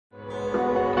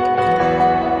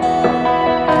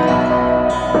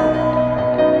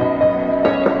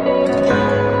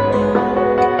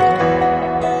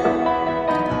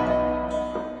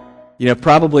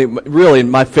Probably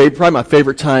my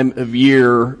favorite time of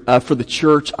year for the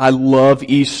church. I love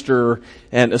Easter,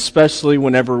 and especially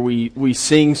whenever we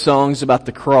sing songs about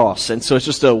the cross. And so it's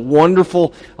just a wonderful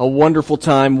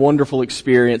time, wonderful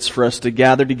experience for us to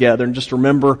gather together and just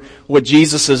remember what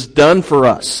Jesus has done for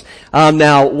us.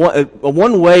 Now,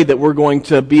 one way that we're going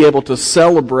to be able to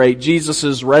celebrate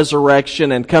Jesus'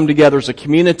 resurrection and come together as a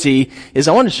community is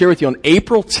I want to share with you on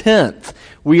April 10th.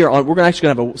 We're actually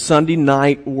going to have a Sunday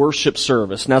night worship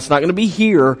service. Now, it's not going to be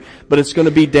here, but it's going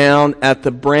to be down at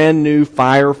the brand new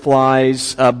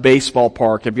Fireflies baseball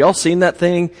park. Have y'all seen that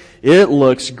thing? It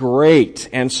looks great.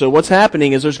 And so what's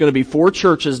happening is there's going to be 4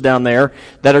 churches down there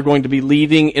that are going to be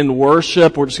leading in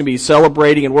worship. We're just going to be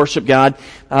celebrating and worshiping God,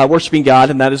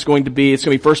 and that is going to be, it's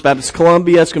going to be First Baptist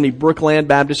Columbia, it's going to be Brookland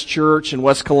Baptist Church in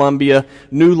West Columbia,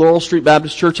 New Laurel Street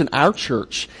Baptist Church, and our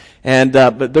church. And,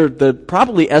 but they're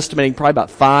probably estimating about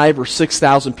 5,000 or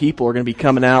 6,000 people are going to be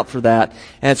coming out for that.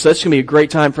 And so that's going to be a great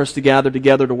time for us to gather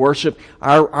together to worship.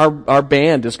 Our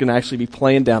band is going to actually be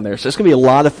playing down there. So it's going to be a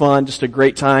lot of fun, just a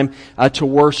great time, to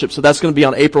worship. So that's going to be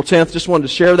on April 10th. Just wanted to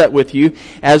share that with you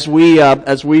as we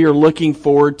are looking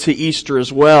forward to Easter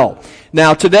as well.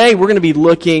 Now today we're going to be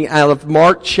looking out of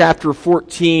Mark chapter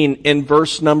 14 in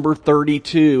verse number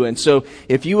 32. And so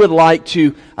if you would like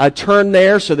to turn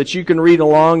there so that you can read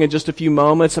along in just a few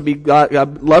moments, I'd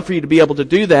love for you to be able to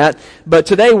do that. But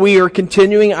today we are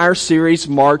continuing our series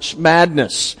March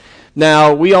Madness.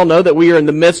 Now, we all know that we are in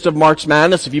the midst of March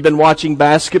Madness. If you've been watching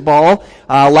basketball,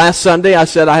 last Sunday I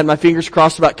said I had my fingers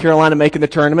crossed about Carolina making the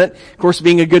tournament. Of course,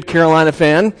 being a good Carolina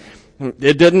fan,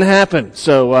 it didn't happen.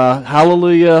 So,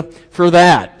 hallelujah for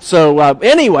that. So,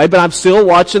 anyway, but I'm still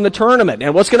watching the tournament.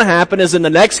 And what's going to happen is in the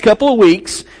next couple of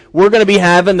weeks, we're going to be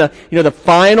having the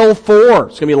final 4. It's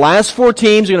going to be the last 4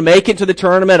 teams are going to make it to the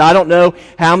tournament. I don't know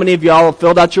how many of y'all have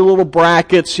filled out your little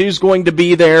brackets, who's going to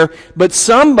be there, but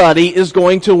somebody is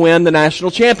going to win the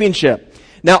national championship.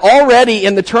 Now already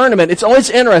in the tournament, it's always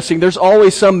interesting. There's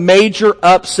always some major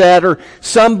upset or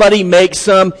somebody makes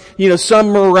some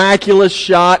miraculous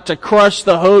shot to crush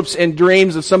the hopes and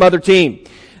dreams of some other team.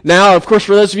 Now, of course,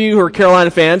 for those of you who are Carolina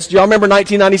fans, do y'all remember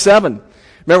 1997?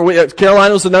 Remember,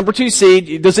 Carolina was the number 2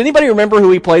 seed. Does anybody remember who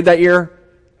we played that year?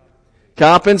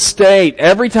 Coppin State.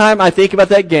 Every time I think about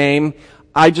that game,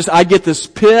 I get this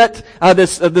pit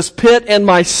in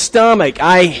my stomach.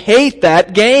 I hate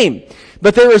that game.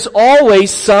 But there is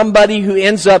always somebody who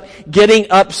ends up getting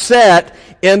upset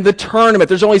in the tournament.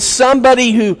 There's always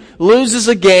somebody who loses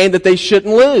a game that they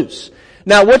shouldn't lose.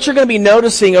 Now, what you're going to be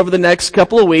noticing over the next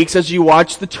couple of weeks as you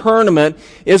watch the tournament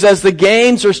is as the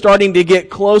games are starting to get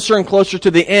closer and closer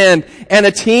to the end and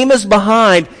a team is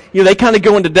behind, they kind of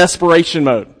go into desperation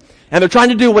mode. And they're trying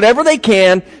to do whatever they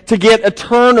can to get a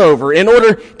turnover in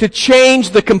order to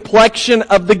change the complexion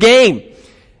of the game.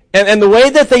 And the way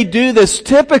that they do this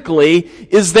typically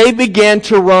is they begin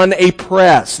to run a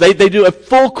press. They do a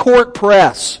full court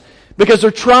press because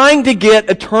they're trying to get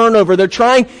a turnover. They're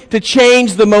trying to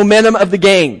change the momentum of the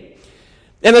game.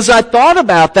 And as I thought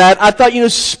about that, I thought,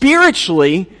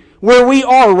 spiritually, where we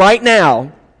are right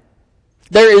now,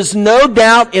 there is no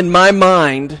doubt in my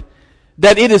mind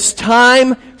that it is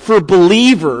time for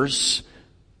believers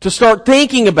to start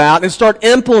thinking about and start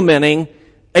implementing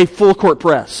a full court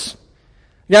press.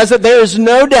 Guys, that there is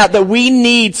no doubt that we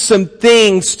need some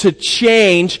things to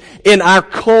change in our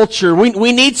culture.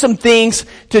 We need some things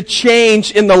to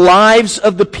change in the lives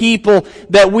of the people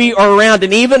that we are around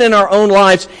and even in our own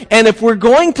lives. And if we're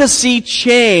going to see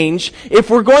change, if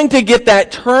we're going to get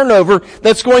that turnover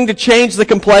that's going to change the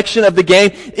complexion of the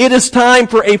game, it is time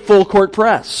for a full court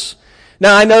press.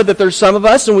 Now, I know that there's some of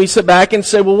us and we sit back and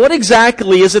say, well, what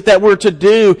exactly is it that we're to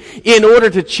do in order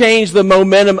to change the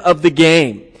momentum of the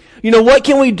game? What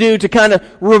can we do to kind of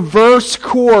reverse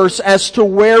course as to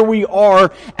where we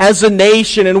are as a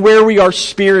nation and where we are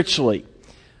spiritually?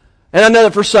 And I know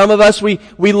that for some of us, we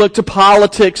look to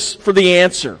politics for the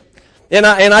answer. And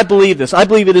I believe this. I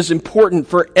believe it is important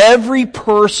for every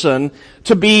person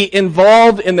to be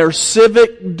involved in their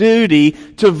civic duty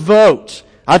to vote.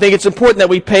 I think it's important that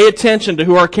we pay attention to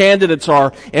who our candidates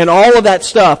are and all of that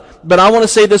stuff. But I want to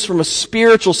say this from a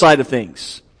spiritual side of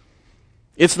things.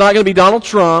 It's not going to be Donald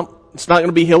Trump. It's not going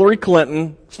to be Hillary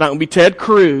Clinton. It's not going to be Ted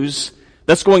Cruz.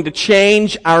 That's going to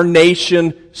change our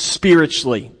nation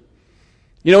spiritually.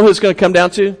 You know who it's going to come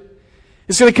down to?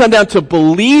 It's going to come down to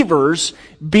believers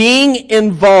being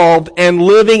involved and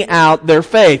living out their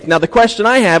faith. Now the question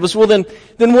I have is, well then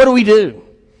what do we do?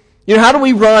 How do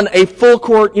we run a full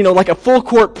court, like a full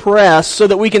court press so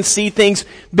that we can see things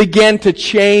begin to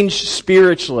change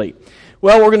spiritually?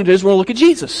 Well, what we're going to do is we're going to look at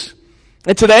Jesus.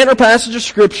 And today in our passage of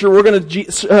Scripture, we're going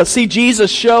to see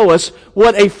Jesus show us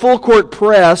what a full court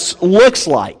press looks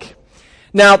like.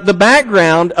 Now, the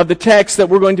background of the text that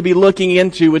we're going to be looking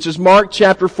into, which is Mark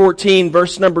chapter 14,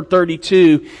 verse number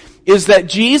 32, is that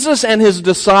Jesus and his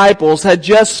disciples had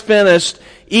just finished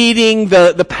eating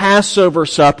the Passover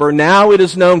supper. Now it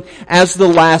is known as the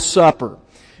Last Supper.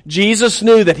 Jesus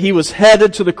knew that he was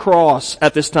headed to the cross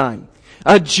at this time.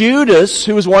 Judas,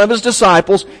 who was one of his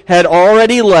disciples, had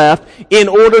already left in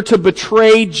order to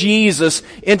betray Jesus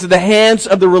into the hands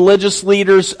of the religious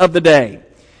leaders of the day.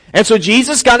 And so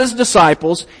Jesus got his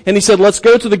disciples and he said, let's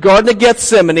go to the Garden of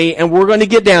Gethsemane and we're going to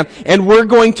get down and we're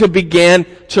going to begin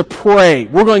to pray.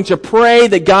 We're going to pray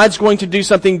that God's going to do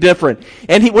something different.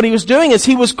 And what he was doing is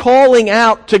he was calling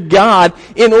out to God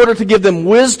in order to give them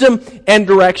wisdom and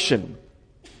direction.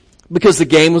 Because the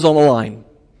game was on the line.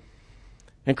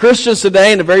 And Christians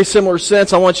today, in a very similar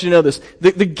sense, I want you to know this.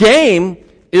 The game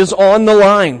is on the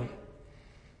line.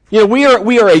 You know,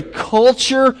 we are a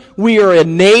culture, we are a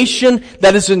nation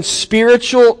that is in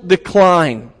spiritual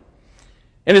decline.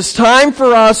 And it's time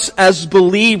for us as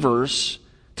believers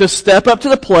to step up to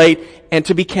the plate and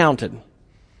to be counted.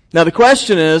 Now the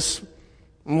question is,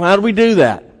 how do we do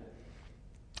that?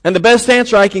 And the best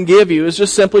answer I can give you is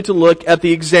just simply to look at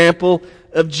the example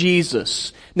of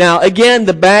Jesus. Now, again,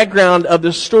 the background of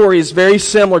the story is very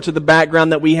similar to the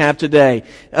background that we have today.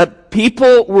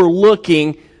 People were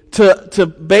looking to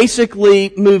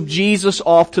basically move Jesus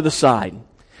off to the side.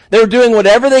 They were doing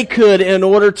whatever they could in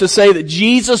order to say that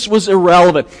Jesus was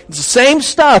irrelevant. It's the same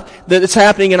stuff that is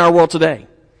happening in our world today.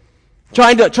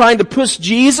 Trying to push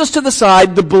Jesus to the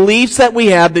side, the beliefs that we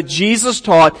have that Jesus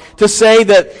taught, to say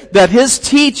that his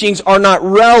teachings are not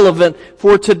relevant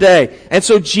for today. And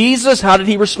so Jesus, how did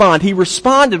he respond? He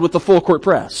responded with the full court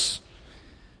press.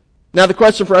 Now the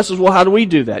question for us is, well, how do we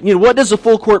do that? You know, what does a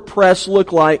full court press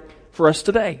look like for us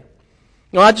today?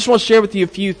 Now, I just want to share with you a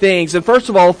few things. And first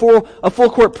of all, for a full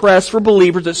court press for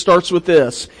believers, it starts with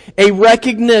this: a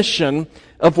recognition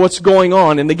of what's going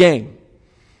on in the game.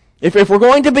 If we're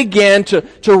going to begin to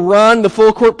run the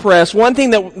full court press, one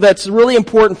thing that's really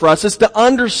important for us is to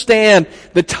understand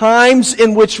the times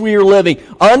in which we are living.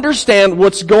 Understand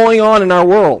what's going on in our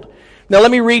world. Now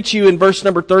let me read to you in verse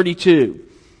number 32.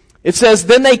 It says,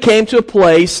 "Then they came to a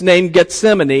place named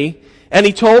Gethsemane, and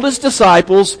he told his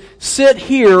disciples, 'Sit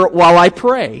here while I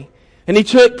pray.' And he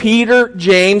took Peter,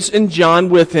 James, and John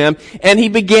with him, and he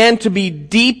began to be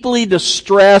deeply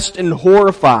distressed and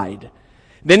horrified.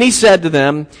 Then he said to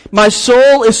them, 'My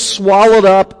soul is swallowed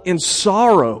up in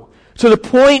sorrow to the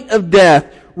point of death.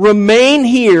 Remain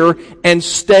here and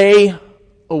stay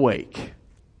awake.'"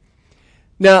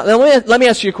 Now let me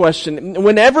ask you a question.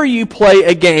 Whenever you play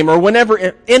a game, or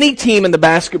whenever any team in the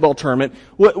basketball tournament,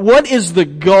 what is the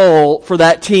goal for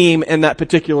that team in that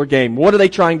particular game? What are they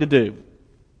trying to do?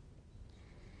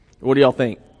 What do y'all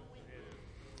think?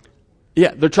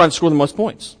 Yeah, they're trying to score the most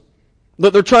points.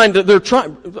 They're trying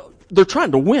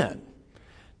to win.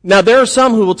 Now, there are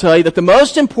some who will tell you that the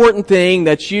most important thing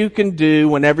that you can do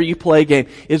whenever you play a game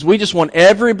is we just want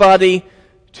everybody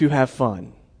to have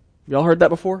fun. Y'all heard that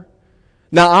before?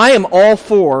 Now, I am all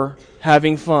for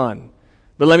having fun.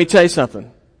 But let me tell you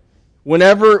something.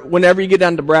 Whenever you get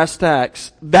down to brass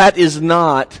tacks, that is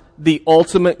not the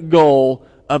ultimate goal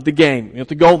of the game. You know what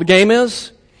the goal of the game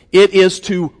is? It is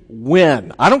to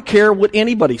win. I don't care what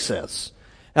anybody says.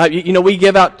 We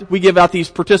give out these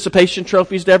participation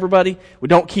trophies to everybody. We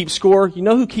don't keep score. You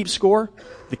know who keeps score?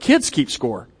 The kids keep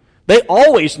score. They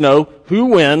always know who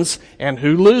wins and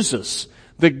who loses.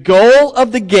 The goal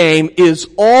of the game is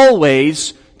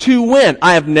always to win.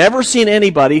 I have never seen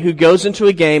anybody who goes into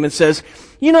a game and says,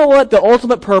 you know what, the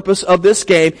ultimate purpose of this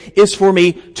game is for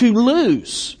me to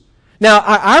lose. Now,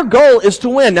 our goal is to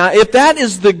win. Now, if that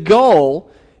is the goal,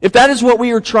 if that is what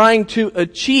we are trying to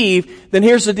achieve, then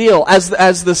here's the deal.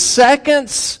 As the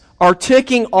seconds are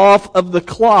ticking off of the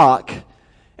clock,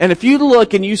 and if you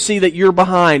look and you see that you're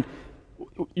behind,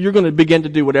 you're going to begin to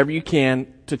do whatever you can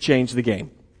to change the game.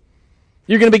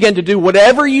 You're going to begin to do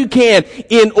whatever you can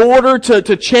in order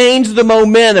to change the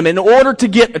momentum, in order to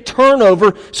get a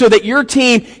turnover so that your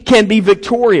team can be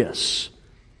victorious.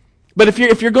 But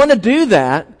if you're going to do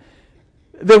that,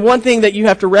 then one thing that you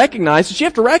have to recognize is you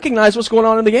have to recognize what's going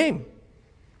on in the game.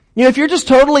 You know, if you're just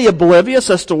totally oblivious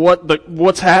as to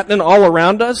what's happening all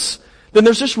around us, then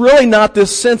there's just really not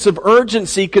this sense of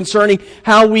urgency concerning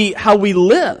how we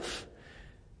live.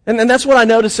 And that's what I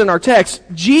noticed in our text.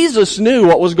 Jesus knew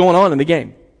what was going on in the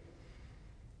game.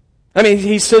 I mean,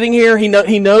 he's sitting here, he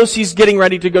knows he's getting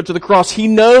ready to go to the cross. He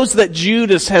knows that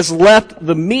Judas has left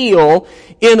the meal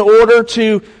in order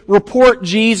to report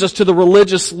Jesus to the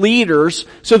religious leaders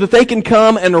so that they can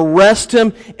come and arrest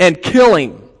him and kill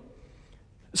him.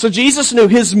 So Jesus knew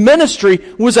his ministry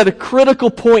was at a critical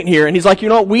point here, and he's like, you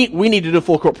know what, we need to do a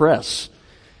full court press.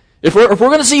 If we're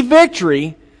going to see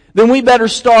victory, then we better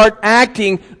start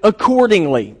acting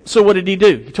accordingly. So what did he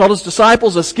do? He told his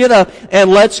disciples, let's get up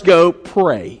and let's go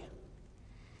pray.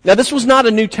 Now, this was not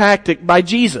a new tactic by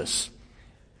Jesus.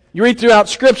 You read throughout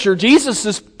Scripture, Jesus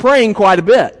is praying quite a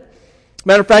bit.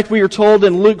 Matter of fact, we are told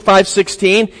in Luke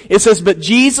 5:16, it says, but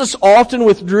Jesus often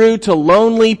withdrew to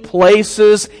lonely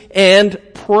places and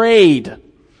prayed.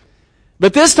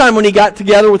 But this time when he got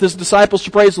together with his disciples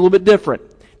to pray, it's a little bit different.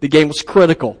 The game was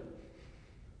critical.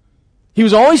 He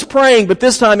was always praying, but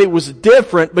this time it was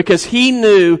different because he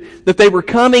knew that they were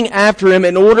coming after him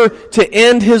in order to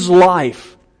end his life.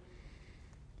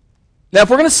 Now, if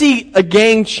we're going to see a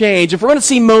game change, if we're going to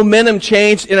see momentum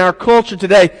change in our culture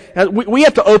today, we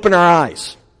have to open our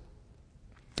eyes.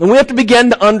 And we have to begin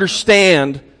to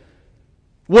understand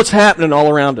what's happening all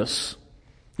around us.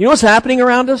 You know what's happening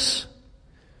around us?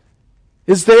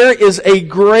 There is a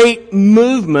great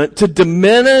movement to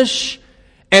diminish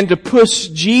and to push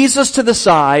Jesus to the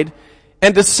side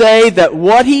and to say that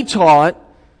what he taught,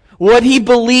 what he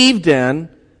believed in,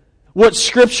 what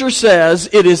Scripture says,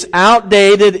 it is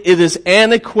outdated, it is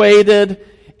antiquated,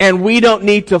 and we don't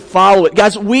need to follow it.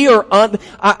 Guys,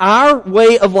 our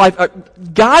way of life,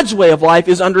 God's way of life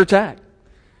is under attack.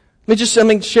 Let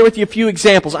me share with you a few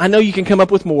examples. I know you can come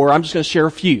up with more. I'm just going to share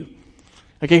a few.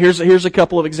 Okay, here's a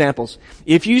couple of examples.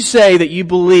 If you say that you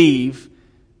believe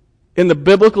in the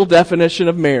biblical definition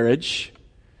of marriage,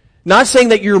 not saying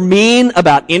that you're mean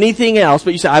about anything else,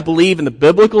 but you say, I believe in the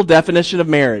biblical definition of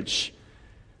marriage,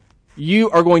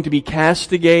 you are going to be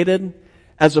castigated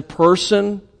as a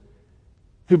person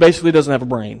who basically doesn't have a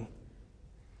brain.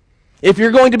 If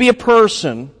you're going to be a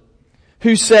person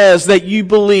who says that you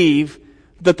believe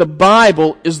that the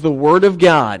Bible is the Word of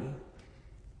God,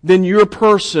 then you're a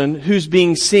person who's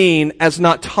being seen as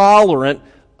not tolerant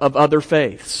of other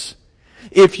faiths.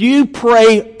 If you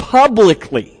pray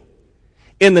publicly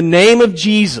in the name of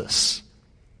Jesus,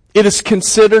 it is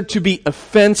considered to be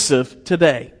offensive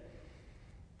today.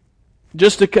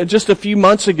 Just a few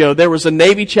months ago, there was a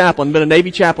Navy chaplain, been a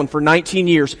Navy chaplain for 19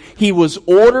 years. He was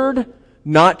ordered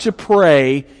not to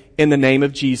pray in the name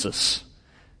of Jesus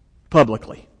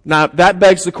publicly. Now, that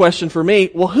begs the question for me,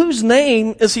 well, whose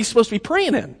name is he supposed to be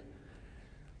praying in?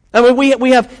 I mean,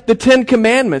 we have the 10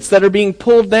 Commandments that are being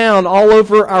pulled down all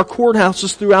over our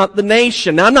courthouses throughout the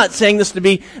nation. Now, I'm not saying this to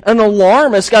be an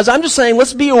alarmist, guys. I'm just saying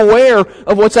let's be aware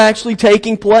of what's actually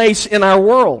taking place in our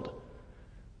world.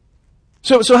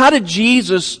 So how did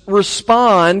Jesus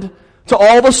respond to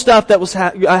all the stuff that was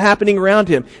happening around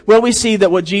him? Well, we see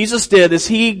that what Jesus did is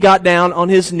he got down on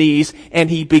his knees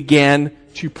and he began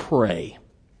to pray.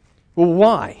 Well,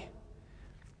 why?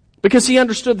 Because he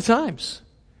understood the times.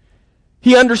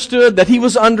 He understood that he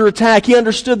was under attack. He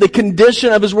understood the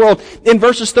condition of his world. In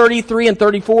verses 33 and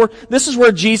 34, this is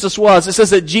where Jesus was. It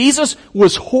says that Jesus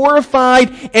was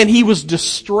horrified and he was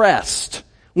distressed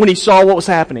when he saw what was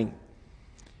happening.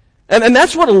 And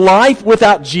that's what life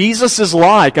without Jesus is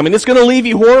like. I mean, it's going to leave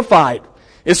you horrified.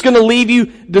 It's going to leave you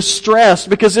distressed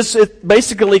because it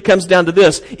basically comes down to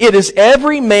this. It is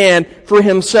every man for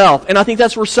himself. And I think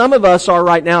that's where some of us are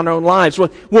right now in our own lives.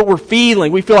 What we're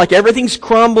feeling. We feel like everything's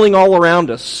crumbling all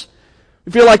around us.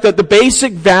 We feel like the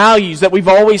basic values that we've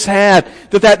always had,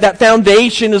 that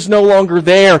foundation is no longer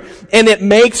there. And it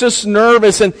makes us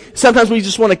nervous. And sometimes we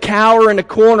just want to cower in a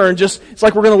corner and it's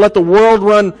like we're going to let the world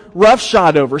run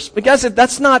roughshod over us. But guys,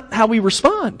 that's not how we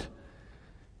respond.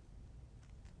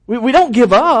 We don't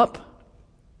give up.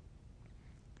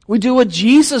 We do what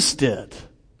Jesus did.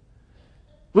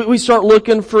 We start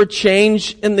looking for a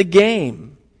change in the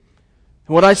game.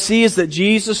 And what I see is that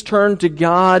Jesus turned to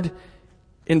God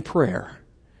in prayer.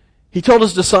 He told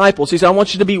his disciples, he said, I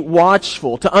want you to be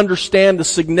watchful, to understand the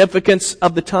significance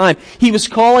of the time. He was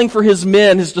calling for his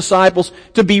men, his disciples,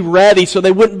 to be ready so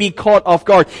they wouldn't be caught off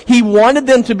guard. He wanted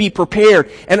them to be prepared.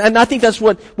 And I think that's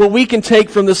what we can take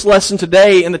from this lesson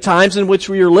today in the times in which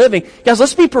we are living. Guys,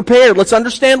 let's be prepared. Let's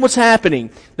understand what's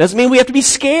happening. Doesn't mean we have to be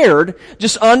scared.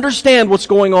 Just understand what's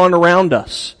going on around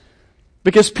us.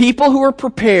 Because people who are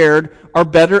prepared are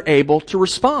better able to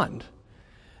respond.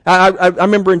 I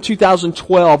remember in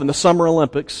 2012 in the Summer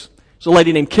Olympics, there's a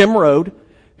lady named Kim Rhode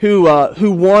who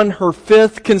won her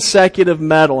 5th consecutive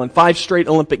medal in 5 straight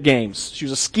Olympic Games. She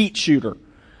was a skeet shooter.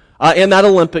 In that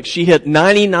Olympics, she hit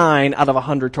 99 out of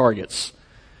 100 targets.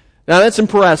 Now that's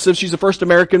impressive. She's the first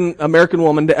American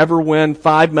woman to ever win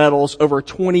 5 medals over a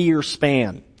 20-year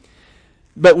span.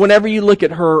 But whenever you look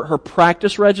at her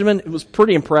practice regimen, it was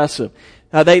pretty impressive.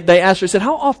 They asked her, they said,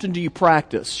 how often do you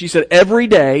practice? She said, every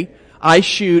day I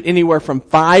shoot anywhere from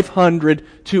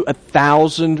 500 to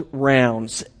 1,000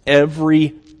 rounds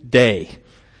every day.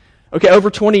 Okay, over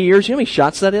 20 years, you know how many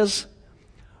shots that is?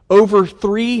 Over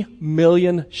 3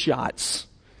 million shots.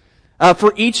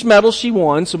 For each medal she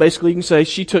won, so basically you can say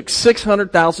she took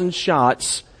 600,000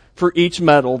 shots for each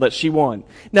medal that she won.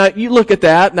 Now, you look at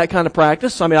that and that kind of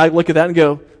practice. I mean, I look at that and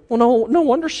go, well, no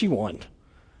wonder she won.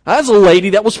 That was a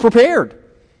lady that was prepared.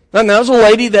 And that was a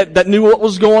lady that knew what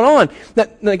was going on.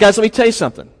 Now, guys, let me tell you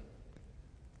something.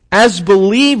 As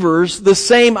believers, the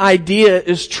same idea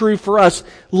is true for us.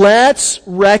 Let's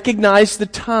recognize the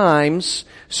times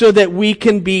so that we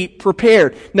can be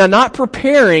prepared. Now, not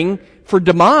preparing for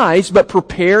demise, but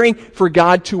preparing for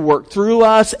God to work through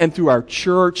us and through our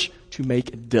church to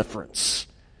make a difference.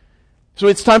 So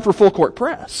it's time for full court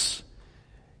press.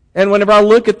 And whenever I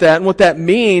look at that and what that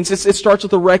means, it starts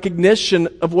with a recognition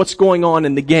of what's going on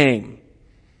in the game.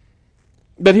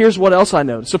 But here's what else I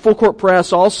noticed. So full court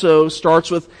press also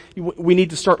starts with, we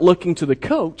need to start looking to the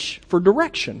coach for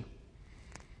direction.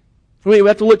 We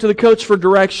have to look to the coach for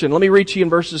direction. Let me read to you in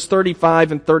verses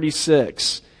 35 and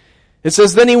 36. It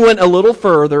says, then he went a little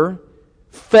further,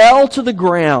 fell to the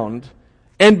ground,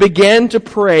 and began to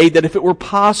pray that if it were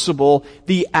possible,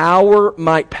 the hour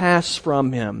might pass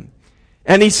from him.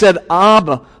 And he said,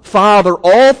 Abba, Father,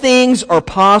 all things are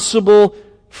possible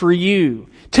for you.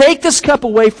 Take this cup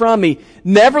away from me.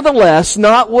 Nevertheless,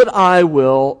 not what I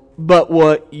will, but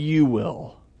what you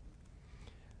will.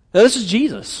 Now this is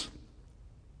Jesus.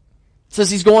 It says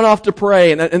he's going off to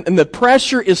pray, and the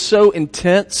pressure is so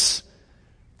intense.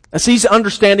 As he's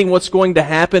understanding what's going to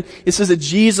happen, it says that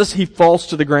Jesus, he falls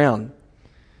to the ground.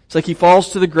 It's like he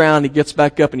falls to the ground, he gets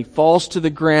back up, and he falls to the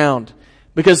ground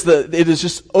because it is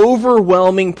just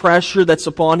overwhelming pressure that's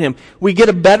upon him. We get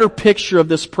a better picture of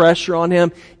this pressure on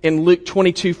him in Luke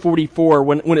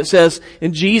 22:44 when it says,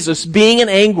 in Jesus, being in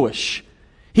anguish,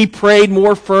 he prayed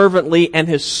more fervently, and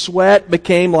his sweat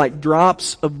became like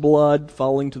drops of blood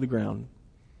falling to the ground.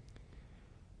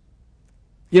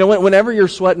 You know, whenever you're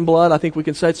sweating blood, I think we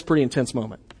can say it's a pretty intense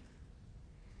moment.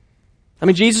 I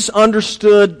mean, Jesus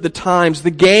understood the times. The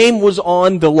game was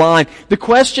on the line. The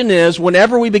question is,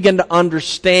 whenever we begin to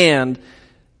understand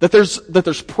that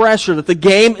there's pressure, that the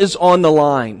game is on the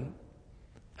line,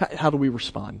 how do we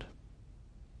respond?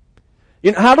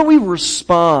 You know, how do we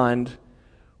respond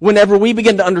whenever we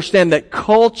begin to understand that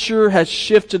culture has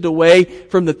shifted away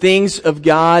from the things of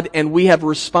God and we have a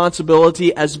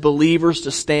responsibility as believers to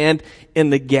stand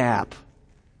in the gap?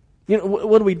 You know,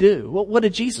 what do we do? What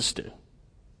did Jesus do?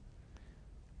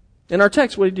 In our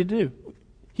text, what did he do?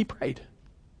 He prayed.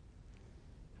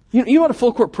 You know what a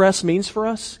full court press means for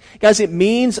us? Guys, it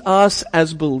means us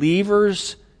as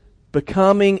believers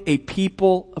becoming a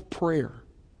people of prayer.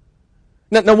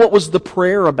 Now, what was the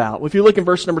prayer about? If you look in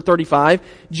verse number 35,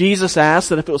 Jesus asked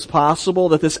that if it was possible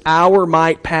that this hour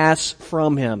might pass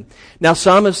from him. Now,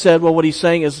 some have said, well, what he's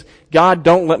saying is, God,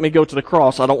 don't let me go to the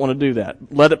cross. I don't want to do that.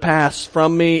 Let it pass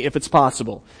from me if it's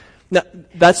possible. Now,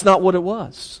 that's not what it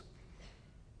was.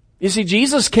 You see,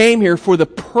 Jesus came here for the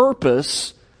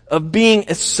purpose of being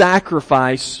a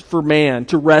sacrifice for man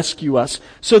to rescue us.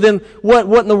 So then, what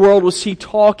in the world was he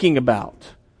talking about?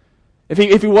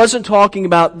 If he wasn't talking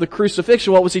about the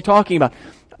crucifixion, what was he talking about?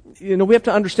 You know, we have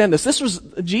to understand this.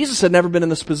 Jesus had never been in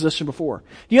this position before.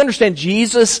 Do you understand?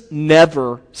 Jesus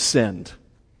never sinned.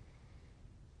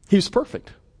 He was perfect.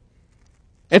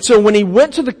 And so when he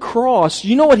went to the cross,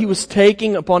 you know what he was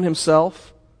taking upon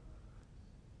himself?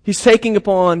 He's taking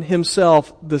upon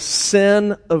himself the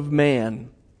sin of man.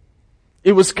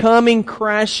 It was coming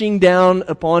crashing down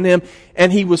upon him,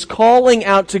 and he was calling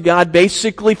out to God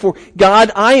basically for,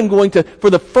 God, I am going to,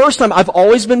 for the first time, I've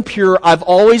always been pure, I've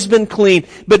always been clean,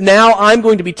 but now I'm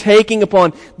going to be taking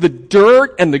upon the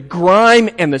dirt and the grime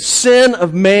and the sin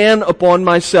of man upon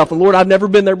myself. And Lord, I've never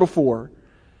been there before.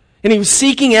 And he was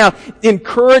seeking out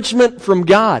encouragement from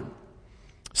God.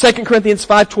 2 Corinthians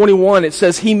 5:21, it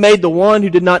says, he made the one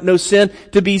who did not know sin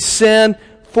to be sin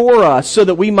for us, so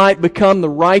that we might become the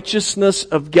righteousness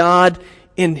of God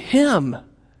in him.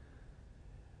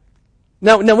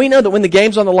 Now we know that when the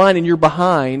game's on the line and you're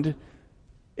behind,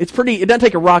 it doesn't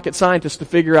take a rocket scientist to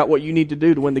figure out what you need to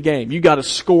do to win the game. You got to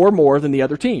score more than the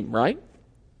other team, right?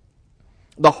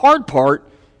 The hard part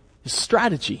is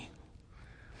strategy.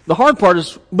 The hard part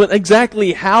is, but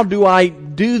exactly how do I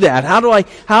do do that? How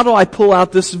do I pull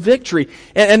out this victory?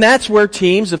 And that's where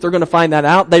teams, if they're going to find that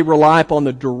out, they rely upon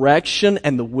the direction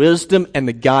and the wisdom and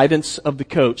the guidance of the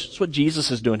coach. That's what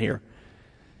Jesus is doing here.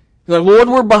 He's like, Lord,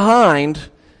 we're behind.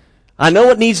 I know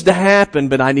what needs to happen,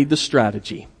 but I need the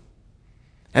strategy.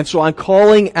 And so I'm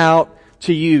calling out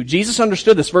to you. Jesus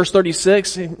understood this. Verse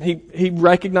 36, he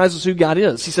recognizes who God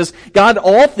is. He says, God,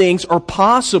 all things are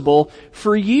possible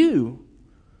for you.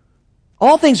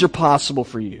 All things are possible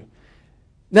for you.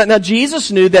 Now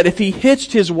Jesus knew that if he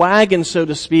hitched his wagon, so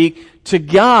to speak, to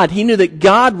God, he knew that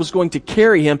God was going to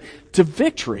carry him to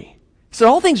victory. He said,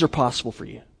 all things are possible for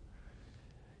you.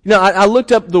 You know, I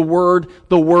looked up the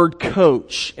word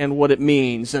coach and what it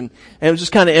means, and it was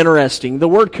just kind of interesting. The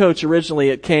word coach originally,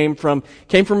 it came from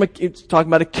it's talking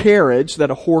about a carriage that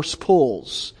a horse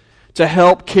pulls to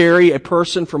help carry a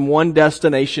person from one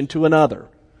destination to another.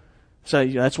 So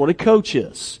that's what a coach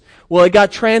is. Well, it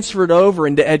got transferred over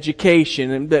into education,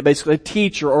 and basically a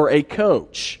teacher or a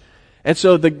coach. And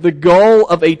so the goal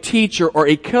of a teacher or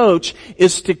a coach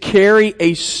is to carry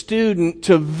a student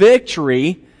to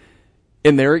victory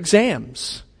in their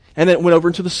exams. And then it went over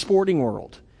into the sporting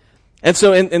world. And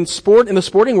so in the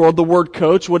sporting world, the word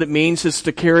coach, what it means is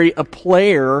to carry a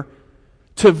player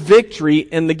to victory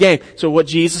in the game. So what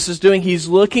Jesus is doing, he's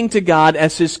looking to God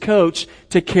as his coach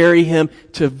to carry him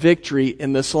to victory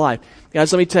in this life.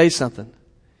 Guys, let me tell you something.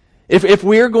 If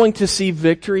we're going to see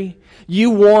victory,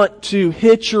 you want to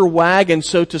hitch your wagon,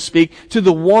 so to speak, to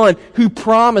the one who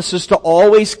promises to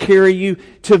always carry you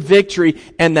to victory,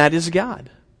 and that is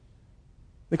God.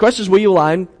 The question is, will you allow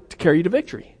him to carry you to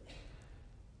victory?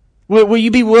 Will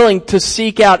you be willing to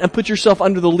seek out and put yourself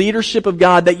under the leadership of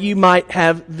God that you might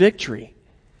have victory?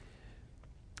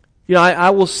 You know, I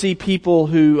will see people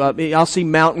who, I'll see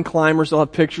mountain climbers, they'll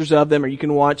have pictures of them, or you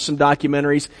can watch some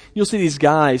documentaries. You'll see these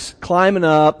guys climbing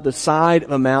up the side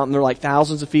of a mountain, they're like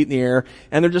thousands of feet in the air,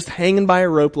 and they're just hanging by a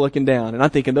rope looking down. And I'm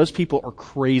thinking, those people are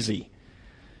crazy.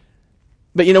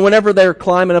 But you know, whenever they're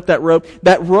climbing up that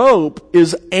rope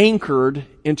is anchored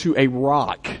into a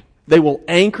rock. They will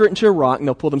anchor it into a rock and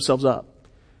they'll pull themselves up.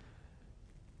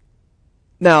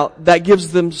 Now, that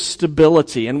gives them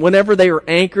stability. And whenever they are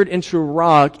anchored into a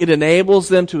rock, it enables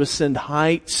them to ascend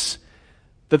heights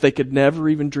that they could never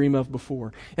even dream of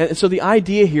before. And so the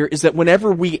idea here is that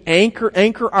whenever we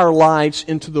anchor our lives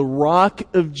into the rock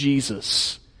of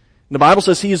Jesus, and the Bible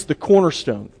says he is the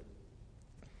cornerstone,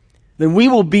 then we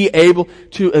will be able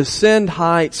to ascend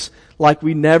heights like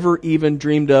we never even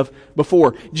dreamed of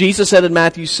before. Jesus said in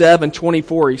Matthew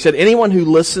 7:24, he said, anyone who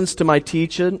listens to my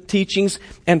teachings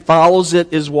and follows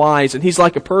it is wise. And he's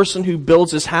like a person who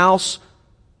builds his house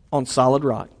on solid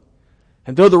rock.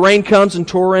 And though the rain comes in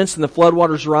torrents and the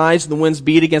floodwaters rise and the winds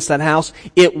beat against that house,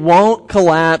 it won't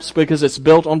collapse because it's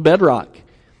built on bedrock.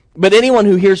 But anyone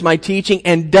who hears my teaching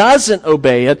and doesn't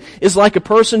obey it is like a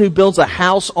person who builds a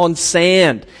house on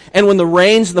sand. And when the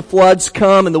rains and the floods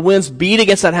come and the winds beat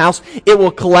against that house, it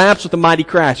will collapse with a mighty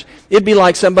crash. It'd be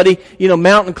like somebody,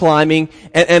 mountain climbing,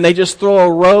 and they just throw a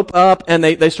rope up and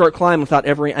they start climbing without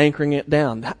ever anchoring it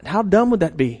down. How dumb would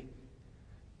that be?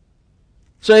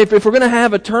 So if we're going to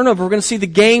have a turnover, we're going to see the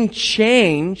game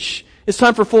change, it's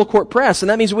time for full court press. And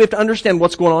that means we have to understand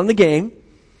what's going on in the game.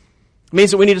 It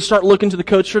means that we need to start looking to the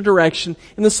coach for direction.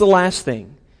 And this is the last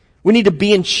thing. We need to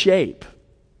be in shape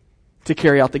to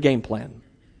carry out the game plan.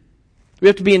 We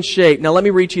have to be in shape. Now let me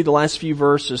read to you the last few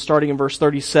verses, starting in verse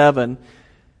 37.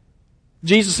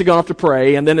 Jesus had gone off to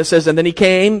pray, and then it says, and then he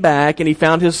came back and he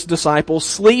found his disciples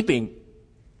sleeping.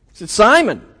 He said,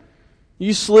 Simon,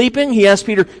 you sleeping? He asked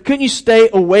Peter, couldn't you stay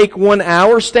awake 1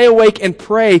 hour? Stay awake and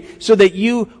pray so that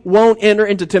you won't enter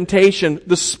into temptation.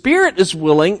 The spirit is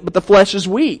willing, but the flesh is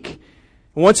weak.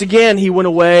 Once again, he went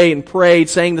away and prayed,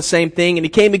 saying the same thing, and he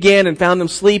came again and found them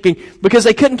sleeping because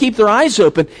they couldn't keep their eyes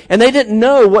open, and they didn't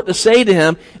know what to say to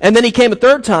him. And then he came a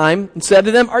third time and said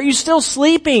to them, are you still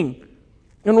sleeping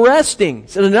and resting? He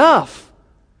said, enough.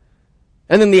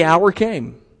 And then the hour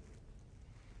came.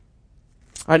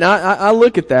 All right, now I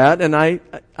look at that, and I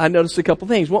noticed a couple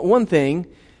things. One thing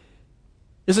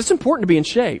is it's important to be in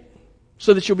shape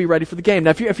so that you'll be ready for the game.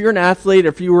 Now, if you're an athlete, or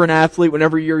if you were an athlete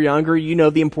whenever you're younger, you know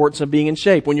the importance of being in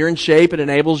shape. When you're in shape, it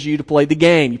enables you to play the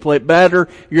game. You play it better.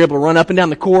 You're able to run up and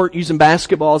down the court using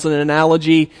basketball as an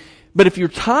analogy. But if you're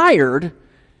tired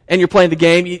and you're playing the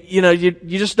game,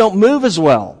 you just don't move as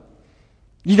well.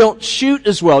 You don't shoot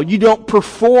as well. You don't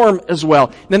perform as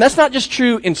well. Now, that's not just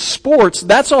true in sports.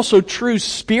 That's also true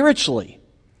spiritually.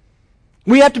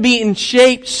 We have to be in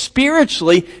shape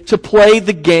spiritually to play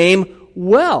the game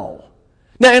well.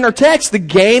 Now, in our text, the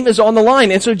game is on the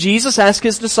line. And so Jesus asked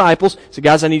his disciples, he said,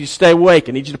 guys, I need you to stay awake.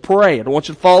 I need you to pray. I don't want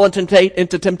you to fall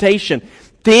into temptation.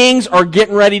 Things are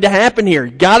getting ready to happen here.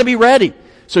 You got to be ready.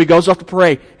 So he goes off to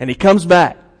pray, and he comes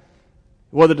back.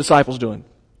 What are the disciples doing?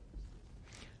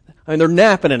 I mean, they're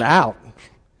napping it out.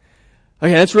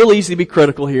 Okay, it's really easy to be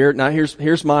critical here. Now,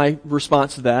 here's my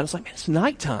response to that. It's like, man, it's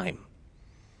nighttime.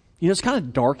 You know, it's kind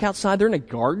of dark outside. They're in a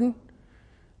garden.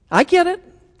 I get it.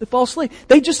 They fall asleep.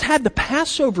 They just had the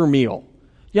Passover meal.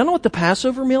 Y'all know what the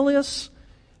Passover meal is?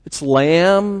 It's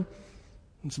lamb,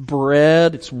 it's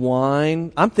bread, it's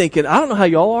wine. I'm thinking, I don't know how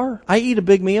y'all are. I eat a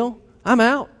big meal. I'm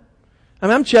out.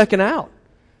 I'm checking out.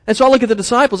 And so I look at the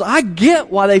disciples. I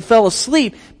get why they fell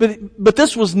asleep, but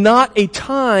this was not a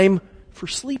time for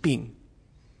sleeping.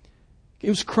 It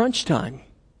was crunch time.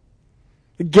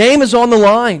 The game is on the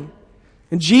line.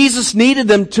 And Jesus needed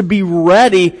them to be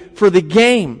ready for the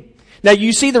game. Now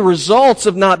you see the results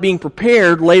of not being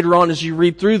prepared later on as you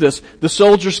read through this. The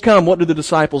soldiers come. What do the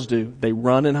disciples do? They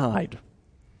run and hide.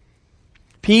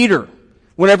 Peter,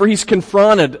 whenever he's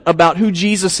confronted about who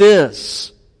Jesus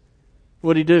is,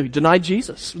 what did he do? He denied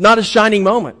Jesus. Not a shining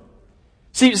moment.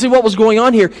 See what was going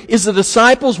on here is the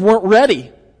disciples weren't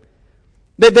ready.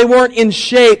 They weren't in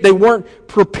shape. They weren't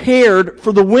prepared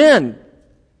for the win.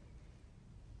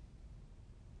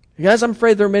 Guys, I'm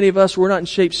afraid there are many of us who are not in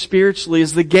shape spiritually.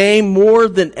 As the game, more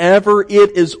than ever,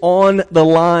 it is on the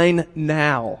line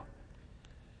now.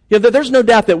 You know, there's no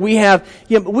doubt that we have,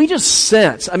 we just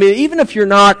sense. I mean, even if you're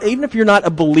not a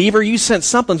believer, you sense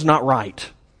something's not right.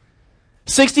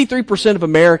 63% of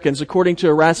Americans, according to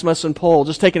a Rasmussen poll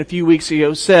just taken a few weeks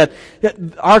ago, said that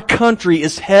our country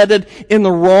is headed in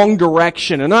the wrong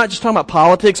direction. And they're not just talking about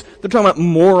politics, they're talking about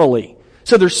morally.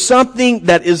 So there's something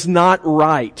that is not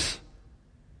right.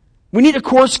 We need a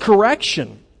course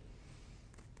correction.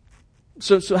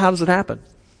 So how does it happen?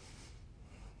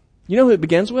 You know who it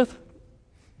begins with?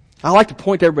 I like to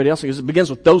point to everybody else because it begins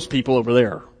with those people over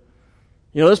there.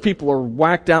 You know, those people are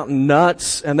whacked out and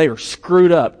nuts and they are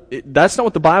screwed up. That's not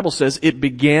what the Bible says. It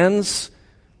begins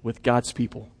with God's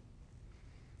people.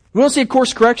 We want to see a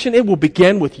course correction? It will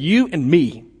begin with you and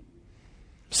me.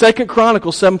 2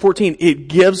 Chronicles 7:14, it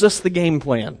gives us the game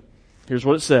plan. Here's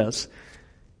what it says.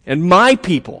 And my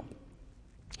people,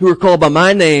 who are called by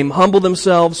my name, humble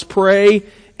themselves, pray,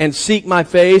 and seek my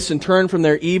face, and turn from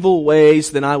their evil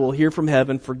ways, then I will hear from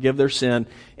heaven, forgive their sin,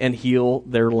 and heal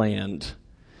their land.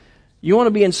 You want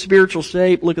to be in spiritual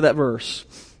shape? Look at that verse.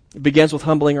 It begins with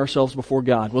humbling ourselves before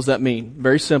God. What does that mean?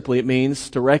 Very simply, it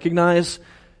means to recognize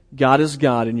God is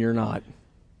God and you're not.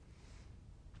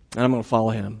 And I'm going to follow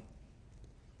Him.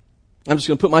 I'm just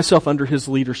going to put myself under His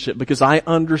leadership because I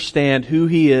understand who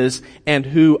He is and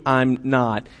who I'm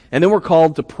not. And then we're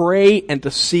called to pray and to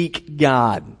seek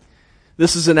God.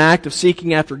 This is an act of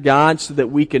seeking after God so that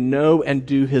we can know and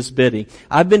do His bidding.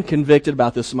 I've been convicted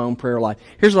about this in my own prayer life.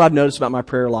 Here's what I've noticed about my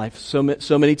prayer life. So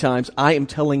many times I am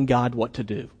telling God what to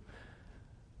do.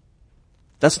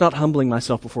 That's not humbling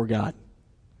myself before God.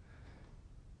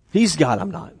 He's God, I'm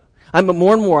not.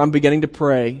 More and more I'm beginning to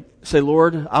pray. Say,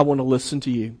 Lord, I want to listen to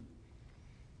You.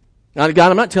 Now, God,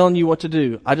 I'm not telling You what to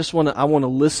do. I want to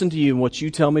listen to You and what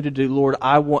You tell me to do. Lord,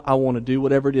 I want to do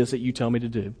whatever it is that You tell me to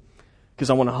do. Because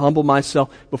I want to humble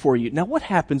myself before You. Now, what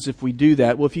happens if we do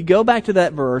that? Well, if you go back to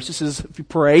that verse, it says, if you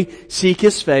pray, seek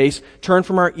His face, turn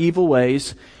from our evil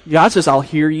ways, God says, I'll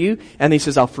hear you, and He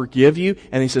says, I'll forgive you,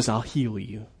 and He says, I'll heal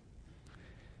you.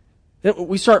 Then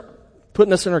we start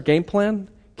putting this in our game plan.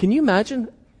 Can you imagine?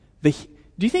 Do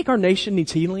you think our nation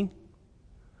needs healing?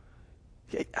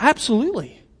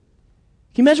 Absolutely.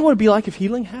 Can you imagine what it would be like if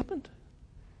healing happened?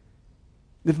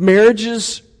 If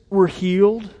marriages were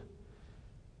healed?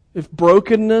 If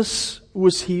brokenness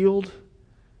was healed?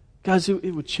 Guys,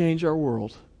 it would change our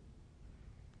world.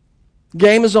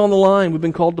 Game is on the line. We've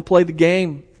been called to play the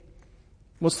game.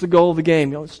 What's the goal of the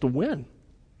game? It's to win.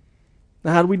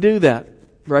 Now, how do we do that?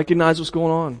 Recognize what's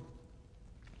going on.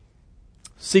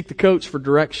 Seek the coach for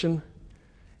direction.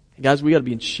 And guys, we got to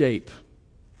be in shape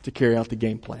to carry out the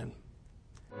game plan.